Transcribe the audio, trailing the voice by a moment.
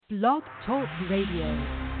Blog Talk Radio. Ladies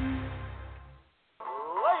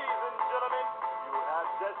and gentlemen, you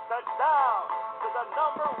have just touched down to the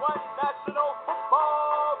 #1 national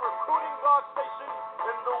football recruiting blog station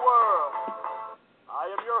in the world.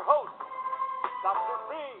 I am your host, Dr.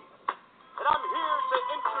 B, and I'm here to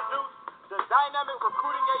introduce the dynamic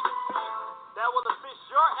recruiting agency that will assist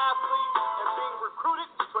your athlete in being recruited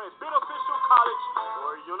to a beneficial college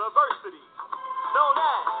or university, known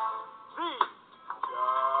as the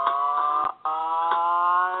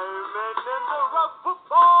Diamond in the Rough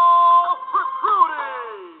Football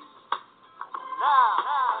Recruiting. Now,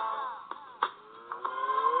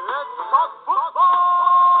 let's talk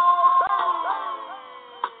football,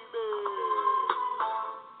 baby.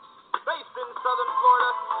 Based in Southern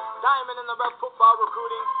Florida, Diamond in the Rough Football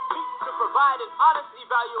Recruiting seeks to provide an honest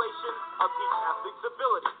evaluation of each athlete's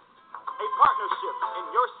ability, a partnership in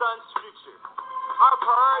your son's future. Our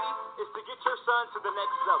priority is to get your son to the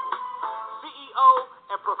next level. CEO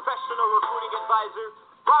and professional recruiting advisor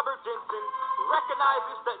Robert Denson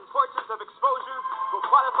recognizes the importance of exposure for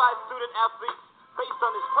qualified student athletes based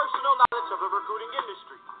on his personal knowledge of the recruiting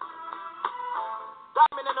industry.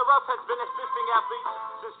 Diamond in the Rough has been assisting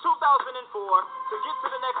athletes since 2004 to get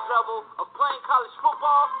to the next level of playing college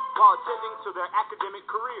football while attending to their academic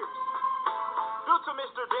careers. Due to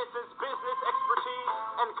Mr. Denson's business expertise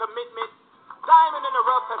and commitment, Diamond in the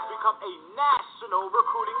Rough has become a national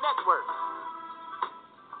recruiting network.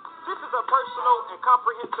 This is a personal and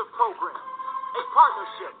comprehensive program, a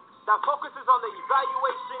partnership that focuses on the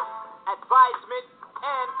evaluation, advisement,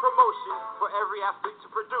 and promotion for every athlete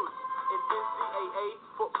to produce in NCAA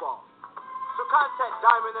football. To contact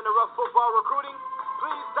Diamond in the Rough Football Recruiting,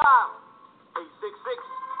 please dial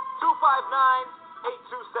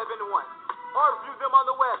 866-259-8271 or view them on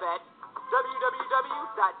the web at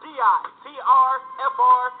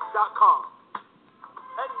www.ditrfr.com.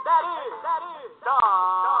 And that is Diamond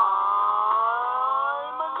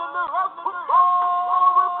in the Rough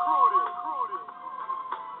Football Recruiting.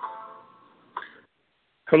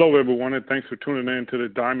 Hello, everyone, and thanks for tuning in to the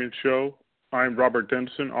Diamond Show. I'm Robert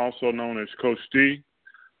Denson, also known as Coach D.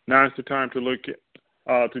 Now is the time to look at,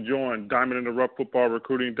 to join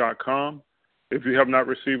DiamondInTheRoughFootballRecruiting.com. If you have not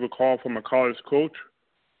received a call from a college coach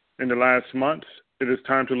in the last months, it is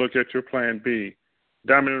time to look at your plan B.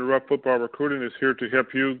 Diamond in the Rough Football Recruiting is here to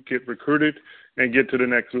help you get recruited and get to the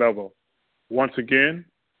next level. Once again,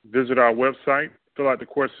 visit our website, fill out the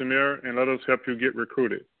questionnaire, and let us help you get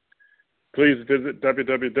recruited. Please visit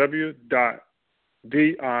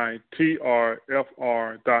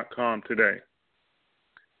www.ditrfr.com today.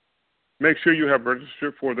 Make sure you have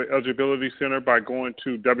registered for the Eligibility Center by going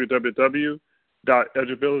to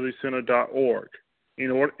www.eligibilitycenter.org.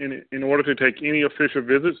 In order to take any official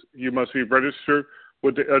visits, you must be registered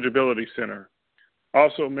with the Eligibility Center.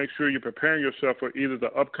 Also, make sure you're preparing yourself for either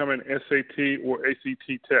the upcoming SAT or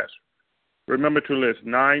ACT test. Remember to list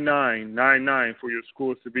 9999 for your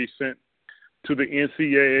scores to be sent to the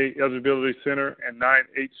NCAA Eligibility Center and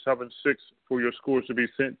 9876 for your scores to be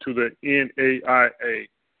sent to the NAIA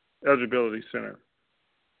Eligibility Center.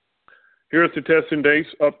 Here's the testing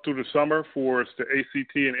dates up through the summer for the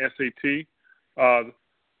ACT and SAT.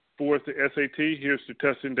 For the SAT, here's the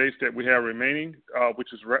testing dates that we have remaining,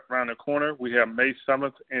 which is right around the corner. We have May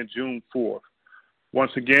 7th and June 4th.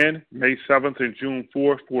 Once again, May 7th and June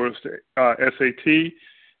 4th for the SAT,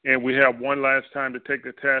 and we have one last time to take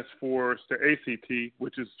the test for the ACT,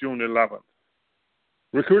 which is June 11th.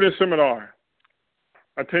 Recruiting Seminar.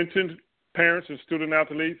 Attention parents and student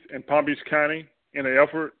athletes in Palm Beach County in an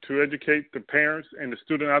effort to educate the parents and the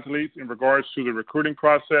student athletes in regards to the recruiting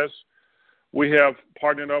process. We have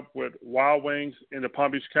partnered up with Wild Wings in the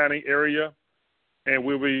Palm Beach County area, and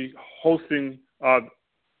we'll be hosting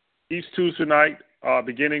each Tuesday night,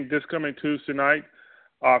 beginning this coming Tuesday night.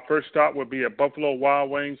 Our first stop will be at Buffalo Wild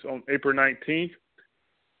Wings on April 19th.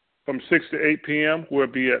 From 6 to 8 p.m., we'll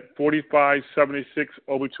be at 4576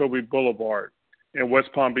 Okeechobee Boulevard in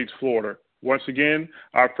West Palm Beach, Florida. Once again,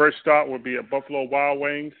 our first stop will be at Buffalo Wild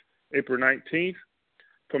Wings, April 19th.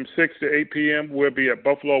 From 6 to 8 p.m., we'll be at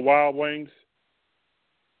Buffalo Wild Wings.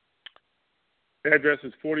 The address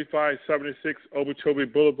is 4576 Okeechobee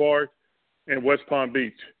Boulevard in West Palm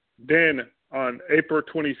Beach. Then on April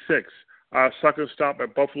 26th, our second stop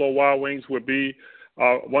at Buffalo Wild Wings will be,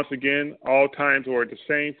 once again, all times are the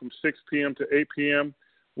same from 6 p.m. to 8 p.m.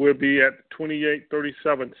 We'll be at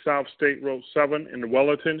 2837 South State Road 7 in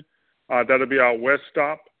Wellington. That'll be our west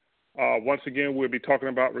stop. Once again, we'll be talking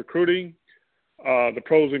about recruiting, the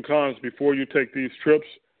pros and cons before you take these trips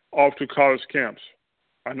off to college camps.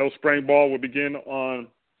 I know spring ball will begin on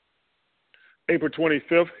April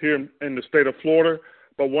 25th here in the state of Florida.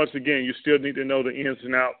 but once again, you still need to know the ins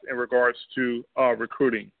and outs in regards to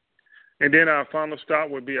recruiting. And then our final stop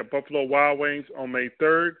would be at Buffalo Wild Wings on May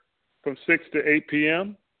 3rd from 6 to 8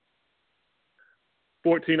 p.m.,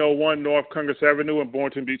 1401 North Congress Avenue in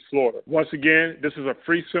Boynton Beach, Florida. Once again, this is a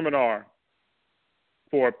free seminar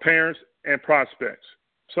for parents and prospects.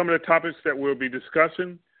 Some of the topics that we'll be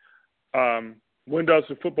discussing, when does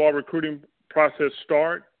the football recruiting process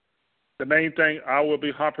start? The main thing I will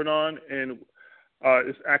be hopping on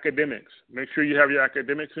is academics. Make sure you have your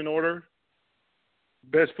academics in order.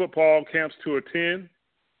 Best football camps to attend.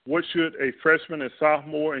 What should a freshman and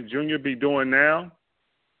sophomore and junior be doing now?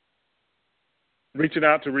 Reaching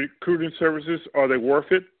out to recruiting services, are they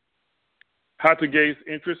worth it? How to gauge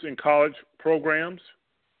interest in college programs.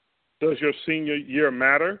 Does your senior year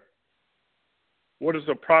matter? What is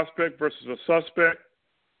a prospect versus a suspect?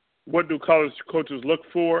 What do college coaches look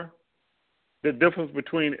for? The difference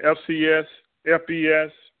between FCS,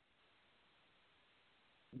 FBS,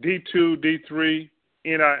 D2, D3,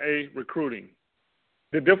 NIA recruiting.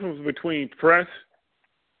 The difference between press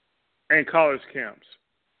and college camps.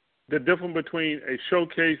 The difference between a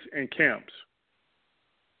showcase and camps.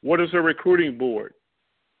 What is a recruiting board?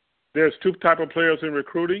 There's two types of players in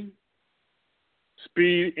recruiting: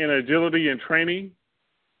 speed and agility in training.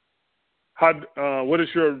 What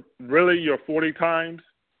is your 40 times?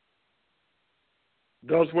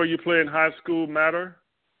 Does where you play in high school matter?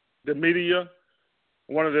 The media.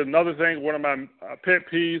 One of my pet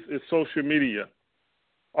peeves is social media.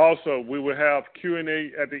 Also, we will have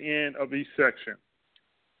Q&A at the end of each section.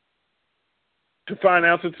 To find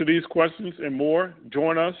answers to these questions and more,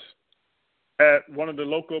 join us at one of the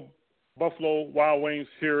local Buffalo Wild Wings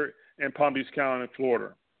here in Palm Beach County,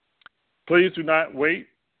 Florida. Please do not wait.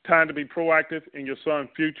 Time to be proactive in your son's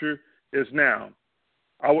future is now.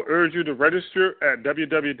 I will urge you to register at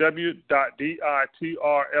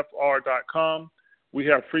www.ditrfr.com. We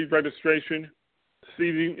have free registration.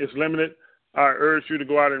 Seating is limited. I urge you to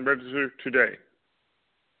go out and register today.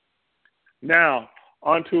 Now,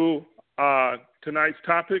 on to tonight's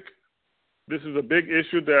topic. This is a big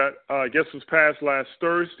issue that I guess was passed last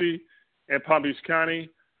Thursday in Palm Beach County.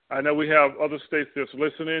 I know we have other states that's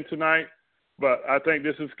listening tonight, but I think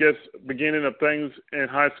this is just beginning of things in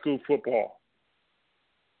high school football.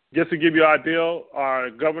 Just to give you an idea, our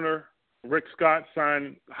Governor Rick Scott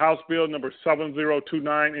signed House Bill number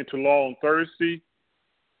 7029 into law on Thursday.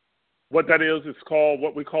 What that is called,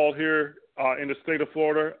 what we call here in the state of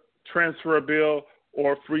Florida, transfer bill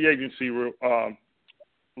or free agency rule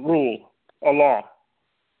or law.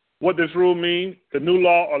 What this rule means, the new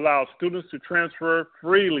law allows students to transfer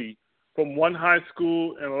freely from one high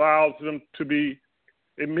school and allows them to be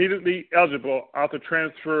immediately eligible after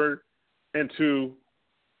transfer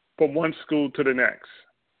from one school to the next.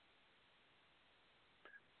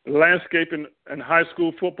 The landscape in high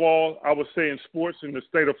school football, I would say in sports in the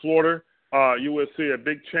state of Florida, you will see a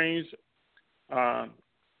big change.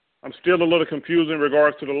 I'm still a little confused in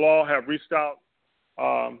regards to the law. I have reached out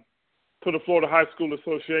to the Florida High School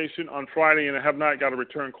Association on Friday, and I have not got a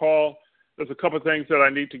return call. There's a couple of things that I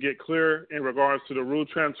need to get clear in regards to the rule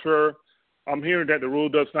transfer. I'm hearing that the rule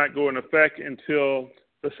does not go in effect until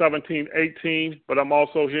the 17-18, but I'm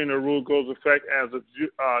also hearing the rule goes into effect as of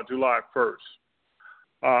July 1st.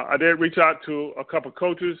 I did reach out to a couple of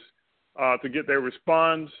coaches to get their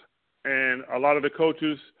response, and a lot of the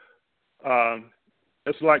coaches,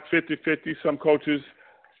 it's like 50-50. Some coaches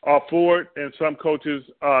are for it, and some coaches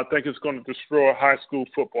think it's going to destroy high school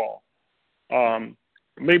football.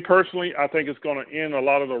 Me personally, I think it's going to end a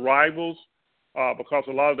lot of the rivals because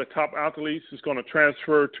a lot of the top athletes is going to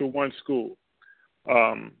transfer to one school.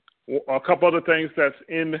 A couple other things that's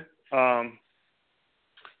in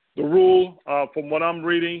the rule from what I'm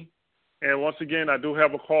reading, and once again, I do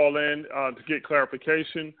have a call in to get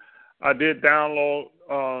clarification. I did download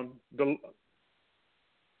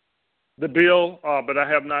the bill, but I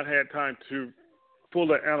have not had time to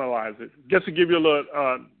fully analyze it. Just to give you a little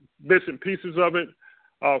bits and pieces of it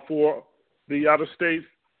for the other states,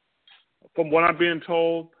 from what I'm being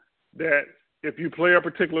told, that if you play a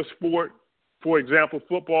particular sport, for example,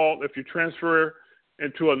 football, if you transfer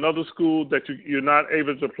into another school that you're not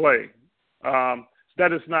able to play.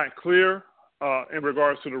 That is not clear in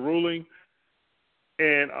regards to the ruling,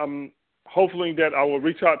 and I'm hoping that I will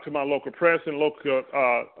reach out to my local press and local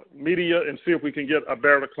media and see if we can get a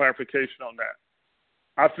better clarification on that.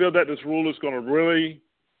 I feel that this rule is going to really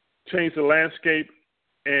change the landscape,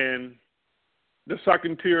 and the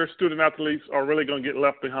second-tier student athletes are really going to get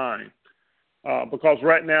left behind. Because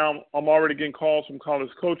right now I'm already getting calls from college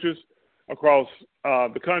coaches across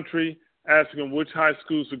the country asking them which high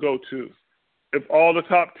schools to go to. if all the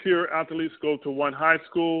top-tier athletes go to one high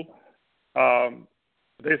school,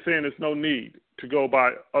 they're saying there's no need to go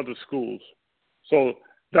by other schools. So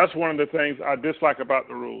that's one of the things I dislike about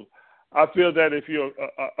the rules. I feel that if you're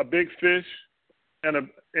a big fish in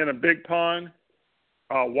a big pond,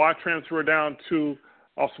 why transfer down to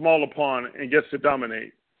a smaller pond and get to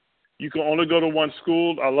dominate? You can only go to one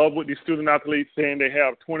school. I love what these student athletes saying they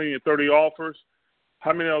have 20 and 30 offers.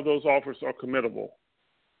 How many of those offers are committable?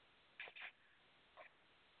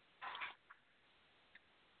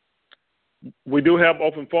 We do have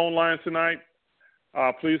open phone lines tonight.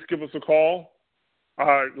 Please give us a call.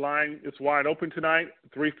 Our line is wide open tonight,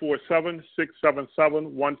 347-677-1564.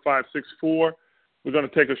 We're going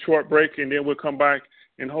to take a short break, and then we'll come back,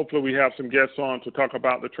 and hopefully we have some guests on to talk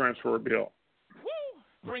about the transfer bill.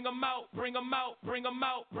 Bring 'em out, bring 'em out, bring 'em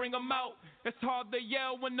out, bring 'em out. It's hard to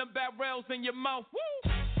yell when the barrel's in your mouth. Woo!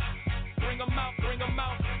 Bring 'em out, bring 'em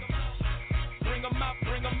out. Bring 'em out,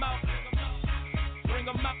 bring 'em out. Bring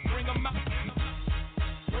 'em out, bring 'em out.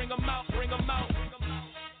 Bring 'em out, bring 'em out.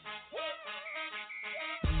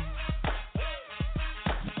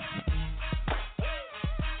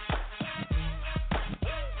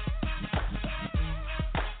 Bring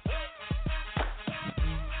 'em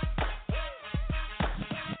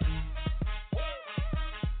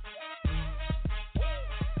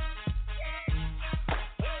out, bring 'em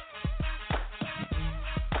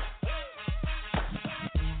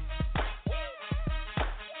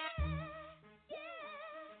out.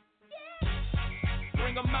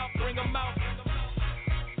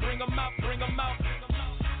 Bring 'em out, bring 'em out.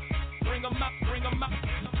 Bring 'em out, bring 'em out.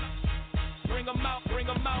 Bring 'em out, bring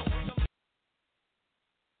 'em out.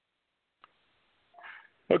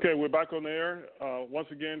 Okay, we're back on the air. Once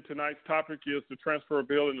again, tonight's topic is the transfer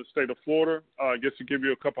bill in the state of Florida. Just to give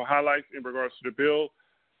you a couple highlights in regards to the bill.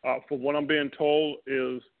 From what I'm being told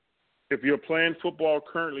is if you're playing football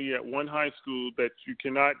currently at one high school, that you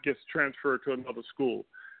cannot get transferred to another school.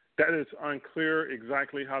 That is unclear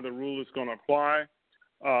exactly how the rule is going to apply.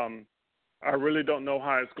 I really don't know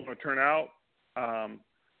how it's going to turn out. I'm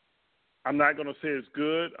not going to say it's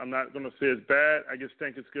good. I'm not going to say it's bad. I just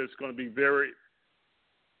think it's good. It's going to be very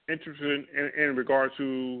interesting in regard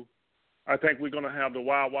to, I think we're going to have the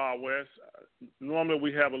Wild Wild West. Normally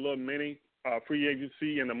we have a little mini free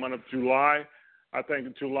agency in the month of July. I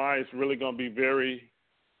think July is really going to be very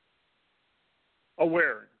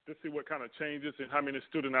aware to see what kind of changes and how many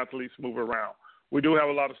student athletes move around. We do have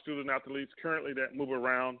a lot of student athletes currently that move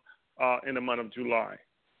around in the month of July.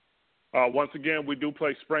 Once again, we do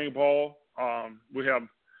play spring ball. We have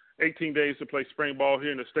 18 days to play spring ball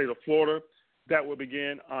here in the state of Florida. That will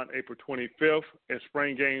begin on April 25th, and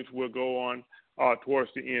spring games will go on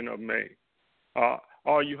towards the end of May.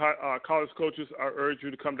 All you college coaches, I urge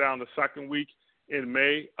you to come down the second week in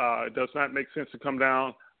May. It does not make sense to come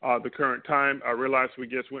down the current time. I realize we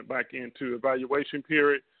just went back into evaluation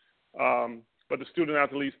period, but the student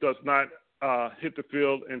athletes does not hit the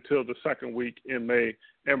field until the second week in May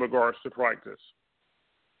in regards to practice.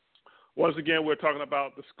 Once again, we're talking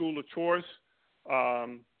about the school of choice.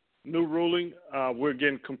 New ruling. We're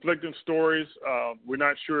getting conflicting stories. We're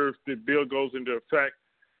not sure if the bill goes into effect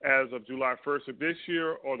as of July 1st of this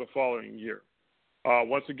year or the following year.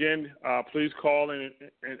 Once again, please call in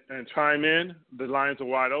and chime in. The lines are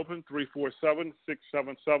wide open,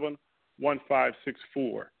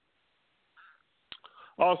 347-677-1564.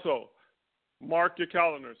 Also, mark your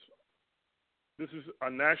calendars. This is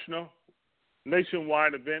a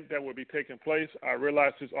nationwide event that will be taking place. I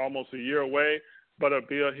realize it's almost a year away, but it'll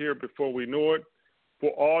be here before we know it.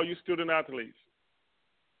 For all you student athletes,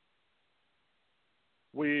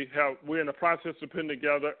 we're in the process of putting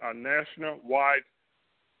together a national-wide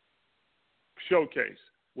showcase.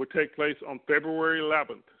 Will take place on February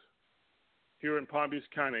 11th here in Palm Beach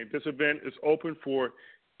County. This event is open for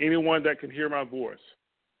anyone that can hear my voice.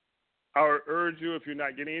 I would urge you, if you're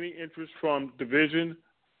not getting any interest from Division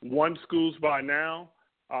I schools by now,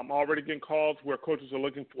 I'm already getting calls where coaches are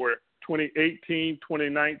looking for 2018,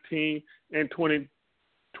 2019, and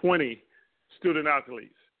 2020 student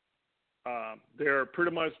athletes. They're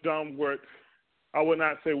pretty much done with, I would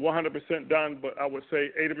not say 100% done, but I would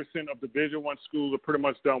say 80% of Division I schools are pretty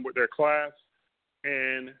much done with their class,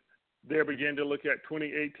 and they're beginning to look at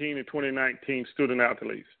 2018 and 2019 student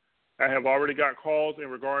athletes. I have already got calls in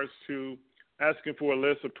regards to asking for a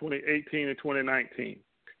list of 2018 and 2019.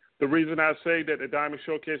 The reason I say that the Diamond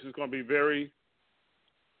Showcase is going to be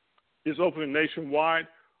is open nationwide.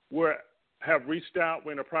 We have reached out.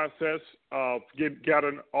 We're in the process of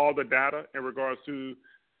gathering all the data in regards to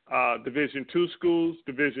Division II schools,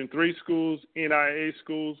 Division III schools, NIA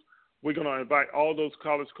schools. We're going to invite all those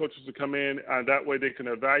college coaches to come in, and that way they can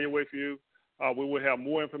evaluate you. We will have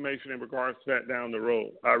more information in regards to that down the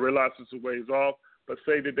road. I realize it's a ways off, but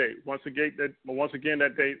save the date. Once again,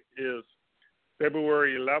 that date is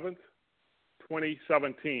February 11th,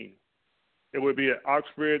 2017. It will be at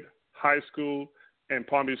Oxford High School in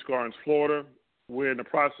Palm Beach Gardens, Florida. We're in the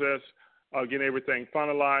process of getting everything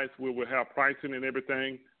finalized. We will have pricing and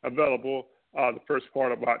everything available the first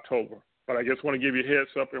part of October. But I just want to give you a heads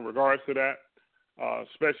up in regards to that,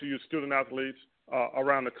 especially you student athletes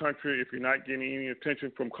around the country. If you're not getting any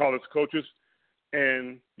attention from college coaches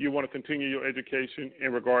and you want to continue your education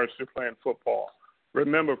in regards to playing football.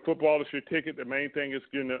 Remember, football is your ticket. The main thing is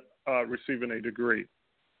receiving a degree.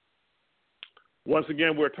 Once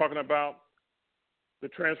again, we're talking about the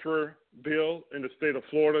transfer bill in the state of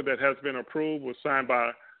Florida that has been approved, was signed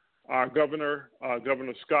by our governor,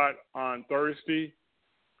 Governor Scott, on Thursday,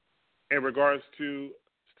 in regards to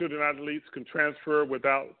student athletes can transfer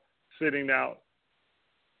without sitting out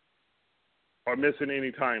or missing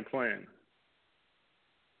any time plan.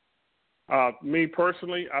 Me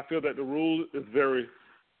personally, I feel that the rule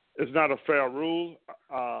is not a fair rule.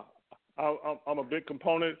 I'm a big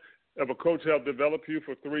component of a coach have developed you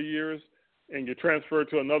for 3 years and you transfer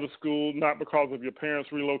to another school, not because of your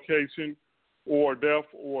parents' relocation or death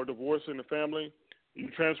or divorce in the family. You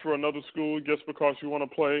transfer another school just because you want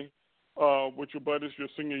to play with your buddies your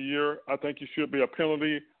senior year. I think you should be a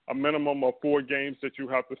penalty, a minimum of 4 games that you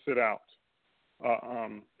have to sit out.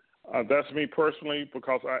 That's me personally,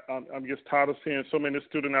 because I'm just tired of seeing so many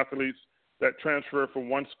student athletes that transfer from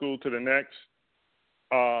one school to the next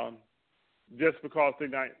just because they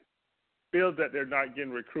not feel that they're not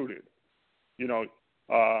getting recruited. You know,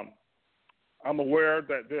 I'm aware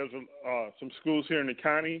that there's some schools here in the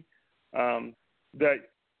county that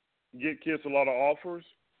get kids a lot of offers,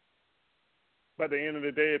 but at the end of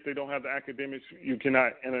the day, if they don't have the academics, you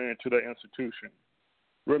cannot enter into the institution.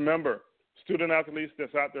 Remember, student athletes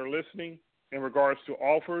that's out there listening, in regards to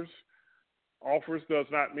offers does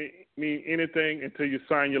not mean anything until you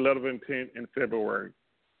sign your letter of intent in February.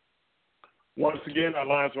 Once again, our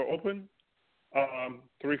lines are open,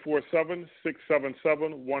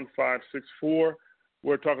 347-677-1564.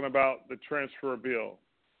 We're talking about the transfer bill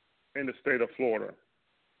in the state of Florida.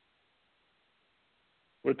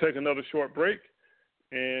 We'll take another short break,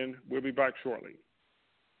 and we'll be back shortly.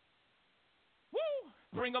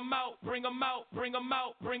 Bring 'em out, bring 'em out, bring 'em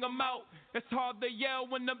out, bring 'em out. It's hard to yell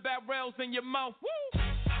when the barrel's in your mouth. Woo!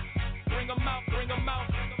 Bring 'em out, bring 'em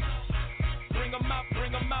out. Bring 'em out,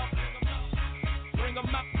 bring 'em out. Bring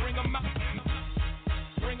 'em out, bring 'em out.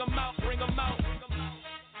 Bring 'em out, bring 'em out. Bring 'em out, bring 'em out.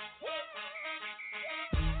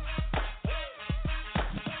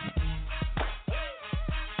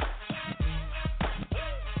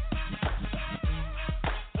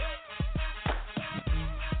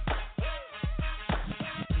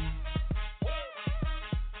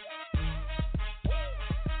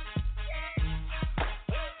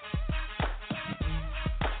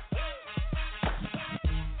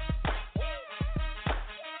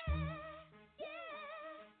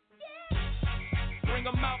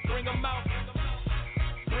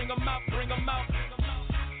 Bring 'em out, bring 'em out.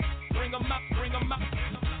 Bring 'em out, bring 'em out.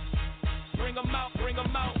 Bring 'em out, bring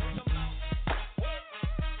 'em out.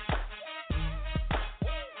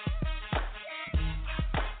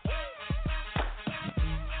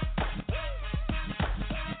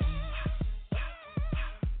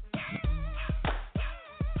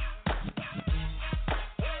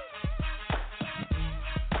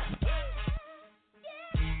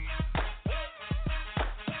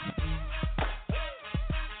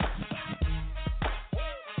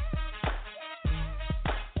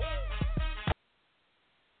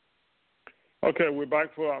 Okay, we're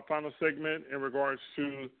back for our final segment in regards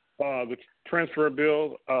to the transfer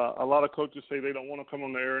bill. A lot of coaches say they don't want to come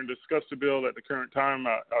on the air and discuss the bill at the current time.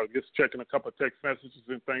 I was just checking a couple of text messages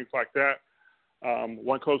and things like that.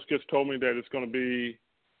 One coach just told me that it's going to be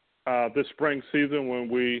this spring season when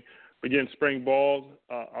we begin spring ball.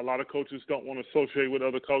 A lot of coaches don't want to associate with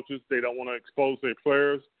other coaches. They don't want to expose their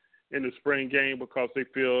players in the spring game because they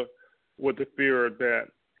feel with the fear that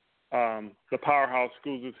the powerhouse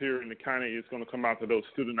schools is here in the county is going to come out to those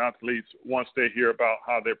student athletes once they hear about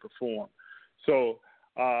how they perform. So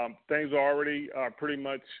things are already pretty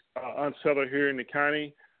much unsettled here in the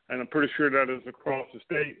county, and I'm pretty sure that is across the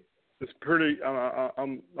state. It's pretty.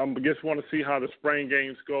 I'm just want to see how the spring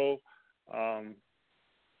games go in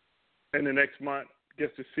the next month,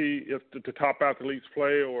 just to see if the top athletes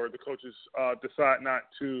play or the coaches decide not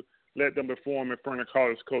to let them perform in front of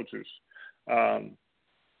college coaches.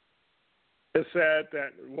 It's sad that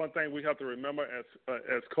one thing we have to remember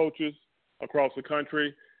as coaches across the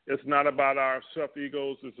country, it's not about our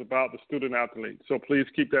self-egos, it's about the student-athlete. So please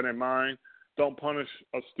keep that in mind. Don't punish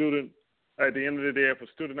a student. At the end of the day, if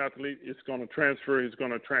a student-athlete is going to transfer, he's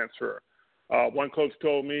going to transfer. One coach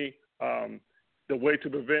told me the way to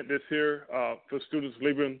prevent this here for students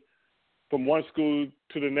leaving from one school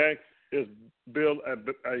to the next is build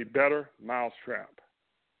a better mousetrap.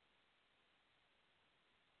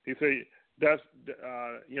 He said, that's,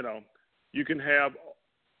 you can have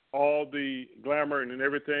all the glamour and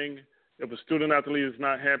everything. If a student athlete is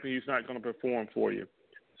not happy, he's not going to perform for you.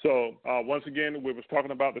 So once again, we was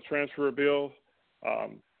talking about the transfer bill.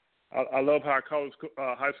 I love how college,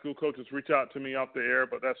 high school coaches reach out to me off the air,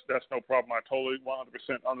 but that's no problem. I totally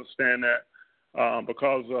 100% understand that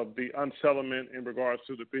because of the unsettlement in regards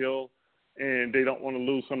to the bill, and they don't want to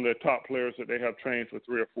lose some of their top players that they have trained for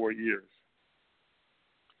 3 or 4 years.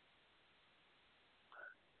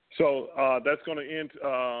 So that's going to end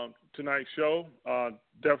tonight's show.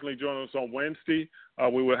 Definitely join us on Wednesday.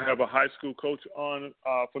 We will have a high school coach on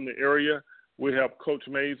from the area. We have Coach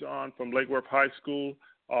Mays on from Lake Worth High School.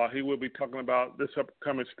 He will be talking about this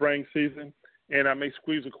upcoming spring season. And I may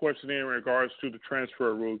squeeze a question in regards to the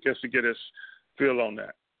transfer rule just to get his feel on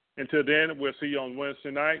that. Until then, we'll see you on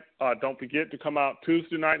Wednesday night. Don't forget to come out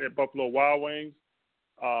Tuesday night at Buffalo Wild Wings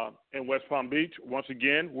in West Palm Beach. Once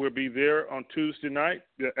again, we'll be there on Tuesday night.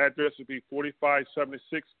 The address will be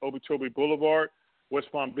 4576 Okeechobee Boulevard,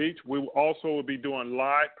 West Palm Beach. We will be doing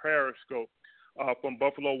live Periscope from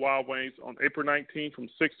Buffalo Wild Wings on April 19th from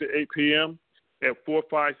 6 to 8 p.m. at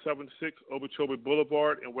 4576 Okeechobee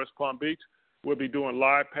Boulevard in West Palm Beach. We'll be doing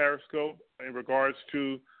live Periscope in regards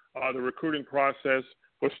to the recruiting process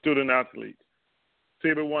for student athletes. See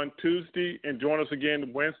everyone Tuesday and join us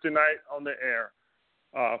again Wednesday night on the air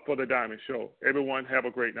for the Diamond Show. Everyone have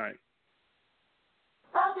a great night.